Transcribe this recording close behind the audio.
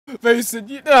Mason,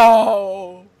 you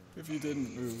know. If you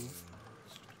didn't move.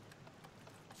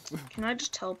 Can I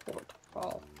just teleport to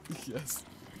Paul? Yes.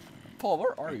 Paul,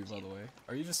 where are you, by the way?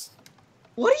 Are you just...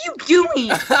 What are you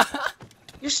doing?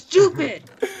 You're stupid.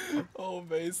 Oh,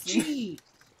 Mason. Jeez.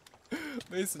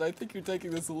 Mason, I think you're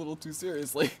taking this a little too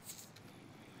seriously.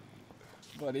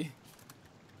 Buddy.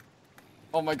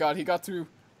 Oh my god, he got through.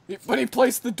 But he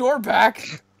placed the door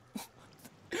back.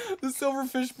 The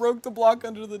silverfish broke the block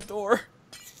under the door.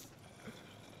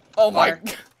 Oh my...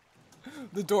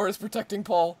 The door is protecting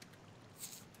Paul.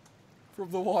 From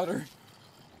the water.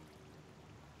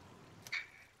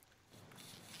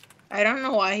 I don't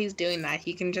know why he's doing that.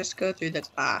 He can just go through the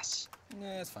glass.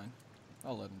 Yeah, it's fine.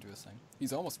 I'll let him do his thing.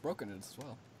 He's almost broken it as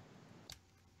well.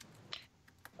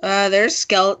 There's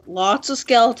lots of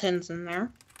skeletons in there.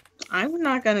 I'm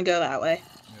not gonna go that way.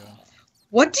 Yeah.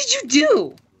 What did you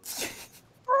do?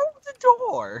 Broke the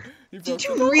door. Did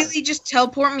you really just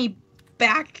teleport me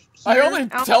back here? I only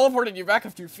teleported you back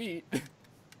a few feet.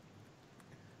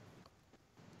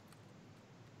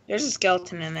 There's a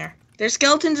skeleton in there. There's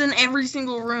skeletons in every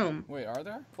single room. Wait, are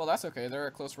there? Well, that's okay. They're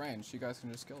at close range. You guys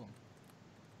can just kill them.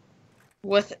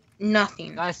 With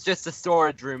nothing. That's just a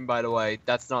storage room, by the way.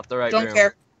 That's not the right room. Don't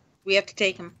care. We have to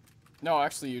take him. No,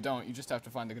 actually, you don't. You just have to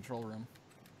find the control room.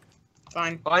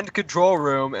 Fine. Find the control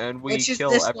room and we Which is kill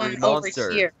this every one monster.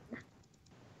 over here.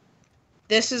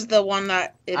 This is the one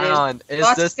that it is. And is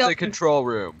Lots of this the skeletons. control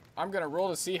room? I'm gonna roll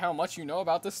to see how much you know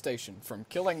about this station, from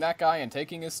killing that guy and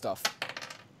taking his stuff.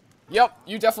 Yep,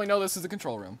 you definitely know this is the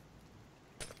control room.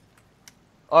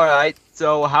 Alright,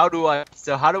 so how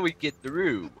do we get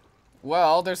through?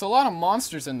 Well, there's a lot of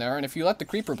monsters in there, and if you let the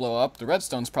creeper blow up, the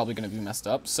redstone's probably gonna be messed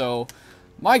up, so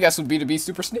my guess would be to be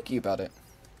super sneaky about it.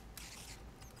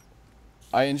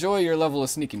 I enjoy your level of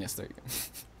sneakiness there.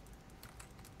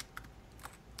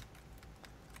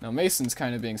 Now, Mason's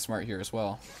kind of being smart here as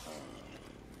well.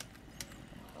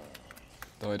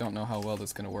 Though I don't know how well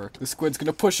that's gonna work. The squid's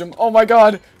gonna push him. Oh my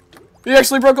god! He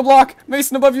actually broke a block!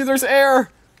 Mason, above you, there's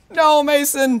air! No,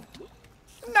 Mason!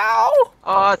 No!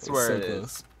 Oh, that's where So it close.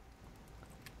 is.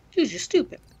 Dude, you're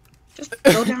stupid. Just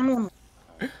go down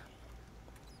one.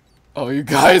 Oh, you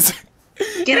guys.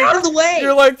 Get out of the way!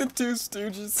 You're like the two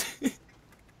stooges.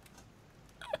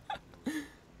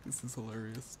 This is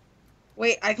hilarious.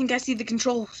 Wait, I think I see the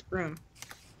control room.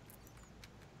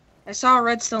 I saw a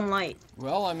redstone light.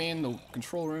 Well, I mean, the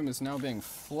control room is now being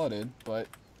flooded, but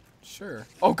sure.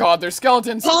 Oh god, there's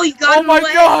skeletons! Paul, you got Oh in the my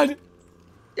way! god!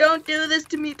 Don't do this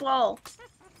to me, Paul.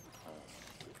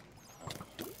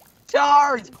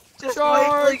 Charge! Just wait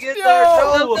till you get Yo!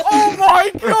 there. No! Oh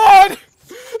my god!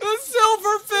 The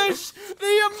silverfish!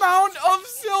 The amount of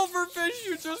silverfish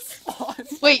you just spawned!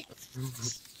 Wait.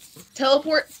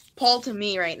 Teleport Paul to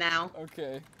me right now.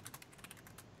 Okay.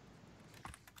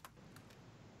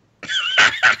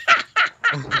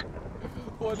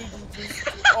 What did you just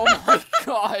do? Oh my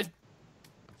god!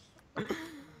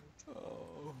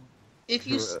 Oh. If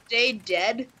you stay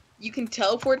dead, you can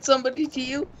teleport somebody to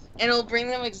you, and it'll bring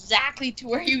them exactly to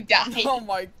where you died. Oh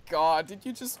my god, did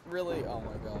you just really? Oh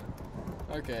my god.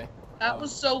 Okay. That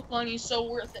was so funny, so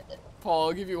worth it. Paul,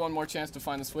 I'll give you one more chance to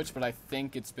find the switch, but I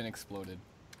think it's been exploded.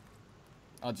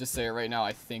 I'll just say it right now,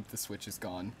 I think the switch is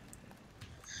gone.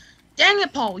 Dang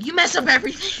it, Paul, you mess up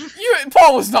everything.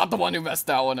 Paul was not the one who messed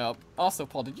that one up. Also,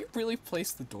 Paul, did you really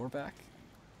place the door back?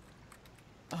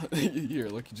 Here,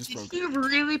 look, you just broke it. Did you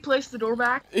really place the door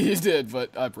back? He did,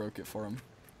 but I broke it for him.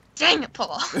 Dang it,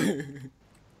 Paul.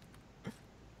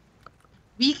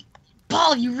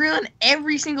 Paul, you ruined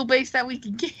every single base that we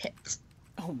could get.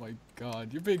 Oh my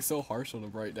god, you're being so harsh on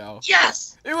him right now.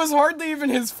 Yes! It was hardly even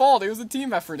his fault, it was a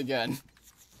team effort again.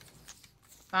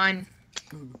 Fine.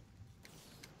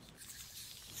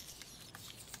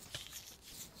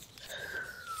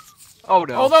 Oh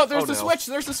no. Oh no, there's oh, the no. switch,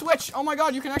 there's the switch! Oh my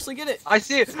god, you can actually get it! I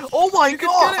see it. Oh my You can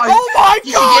god! get it. Oh my Did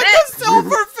you god, get the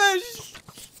silverfish!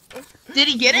 Did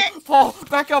he get it? Paul,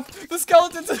 back up! The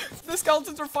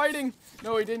skeletons are fighting!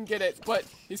 No, he didn't get it, but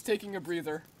he's taking a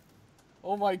breather.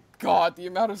 Oh my god, the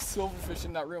amount of silverfish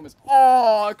in that room is...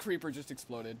 Oh, a creeper just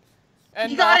exploded.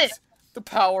 And You got knocked it. the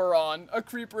power on. A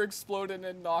creeper exploded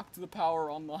and knocked the power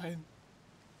online.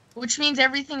 Which means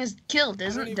everything is killed,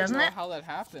 doesn't I don't even know it? how that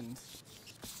happened.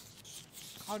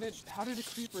 How did a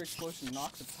creeper explosion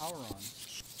knock the power on?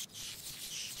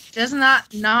 Doesn't that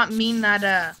not mean that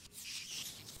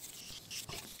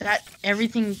that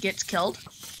everything gets killed?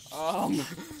 Well,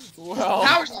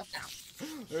 Power's off now.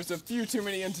 there's a few too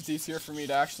many entities here for me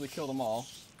to actually kill them all.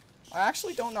 I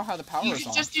actually don't know how the power You is could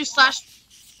on. just do slash...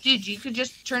 Dude, you could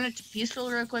just turn it to peaceful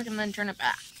real quick and then turn it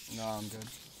back. No, I'm good.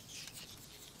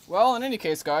 Well, in any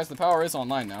case, guys, the power is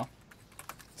online now.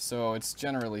 So it's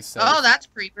generally safe. Oh, that's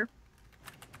creeper.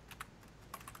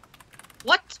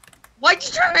 What? Why'd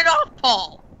you turn it off,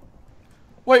 Paul?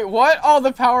 Wait, what? Oh,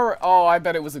 the power... Oh, I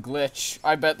bet it was a glitch.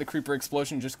 I bet the creeper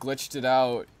explosion just glitched it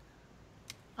out.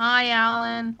 Hi,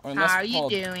 Alan. Or How unless are you Paul-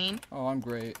 doing? Oh, I'm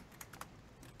great.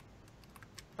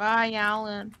 Bye,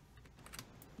 Alan.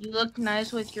 You look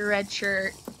nice with your red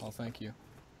shirt. Oh, thank you.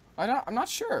 I'm not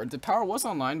sure. The power was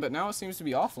online, but now it seems to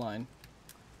be offline.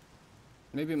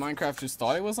 Maybe Minecraft just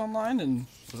thought it was online and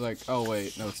was like, oh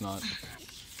wait, no it's not.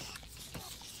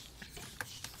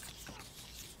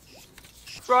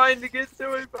 Trying to get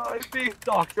to it, but I'm being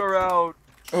knocked around.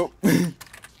 Oh.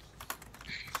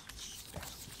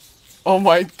 Oh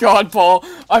my god, Paul.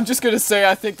 I'm just gonna say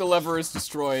I think the lever is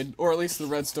destroyed. Or at least the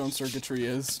redstone circuitry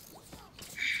is.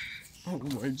 Oh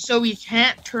my... So we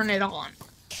can't turn it on.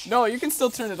 No, you can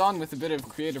still turn it on with a bit of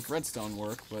creative redstone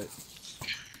work, but...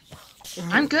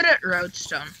 I'm good at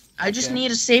redstone. I just Okay.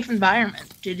 need a safe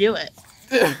environment to do it.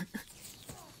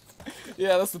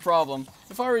 Yeah, that's the problem.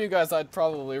 If I were you guys, I'd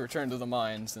probably return to the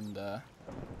mines and, Did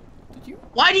you?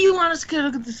 Why do you want us to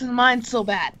go to this in mine so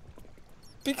bad?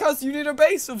 Because you need a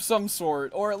base of some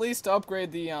sort, or at least to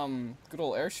upgrade the, good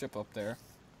old airship up there.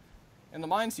 In the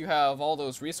mines, you have all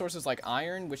those resources like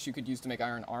iron, which you could use to make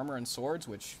iron armor and swords,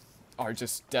 which are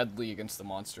just deadly against the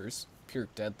monsters. Pure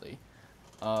deadly.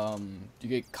 You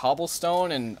get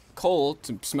cobblestone and coal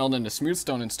to smelt into smooth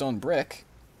stone and stone brick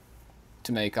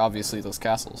to make, obviously, those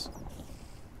castles.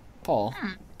 Paul,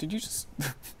 did you just...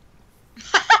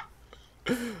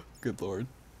 Good lord.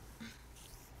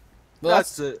 Well,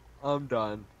 That's it. I'm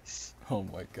done. Oh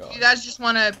my god. You guys just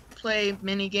want to play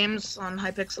mini games on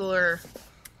Hypixel or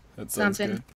That sounds something? good.